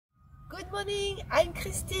Good morning, I'm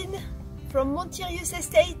Justine from Montirius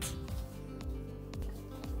estate.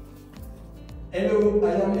 Hello,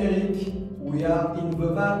 I am Eric. We are in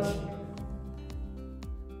the vat.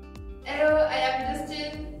 Hello, I am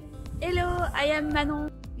Justine. Hello, I am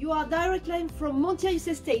Manon. You are direct line from Montirius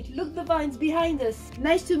estate. Look the vines behind us.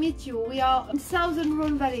 Nice to meet you. We are in southern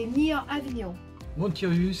Rhone Valley near Avignon.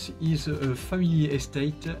 Montirius is a family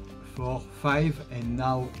estate for 5 and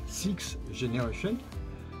now 6 generations.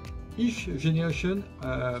 Each generation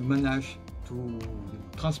managed to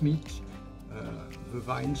transmit the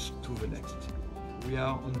vines to the next. We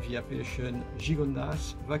are on the appellation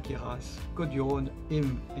Gigondas, Vaqueras, Côte-du-Rhône,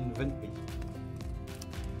 Im and Vendée.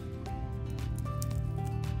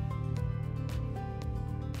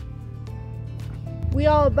 We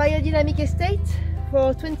are a biodynamic estate.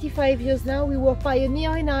 For 25 years now, we were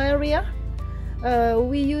pioneer in our area.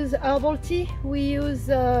 We use herbal tea, we use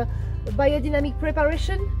biodynamic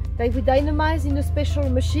preparation that we dynamize in a special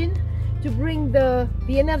machine to bring the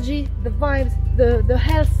energy, the vibes, the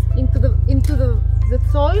health into the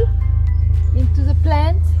soil, into the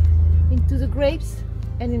plant, into the grapes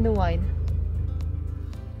and in the wine.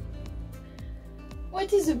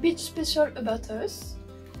 What is a bit special about us?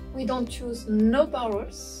 We don't use no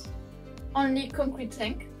barrels, only concrete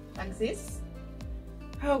tank like this.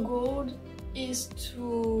 Our goal is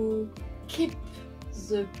to keep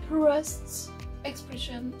the purest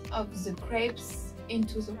expression of the grapes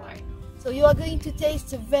into the wine. So you are going to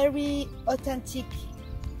taste a very authentic,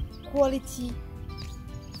 quality,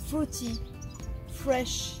 fruity,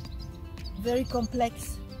 fresh, very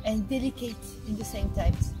complex and delicate in the same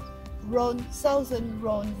time. Southern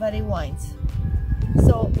Rhone Valley wines.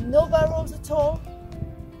 So no barrels at all,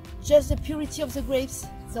 just the purity of the grapes.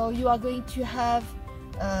 So you are going to have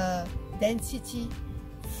density,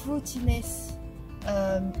 fruitiness.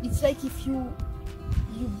 It's like if you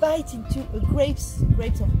bite into a grapes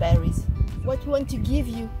of berries. What we want to give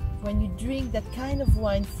you when you drink that kind of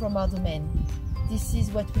wine from our domain, this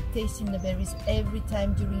is what we taste in the berries every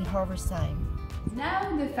time during harvest time.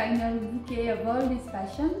 Now the final bouquet of all this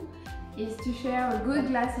passion is to share a good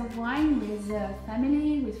glass of wine with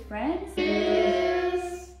family, with friends.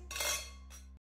 Yes.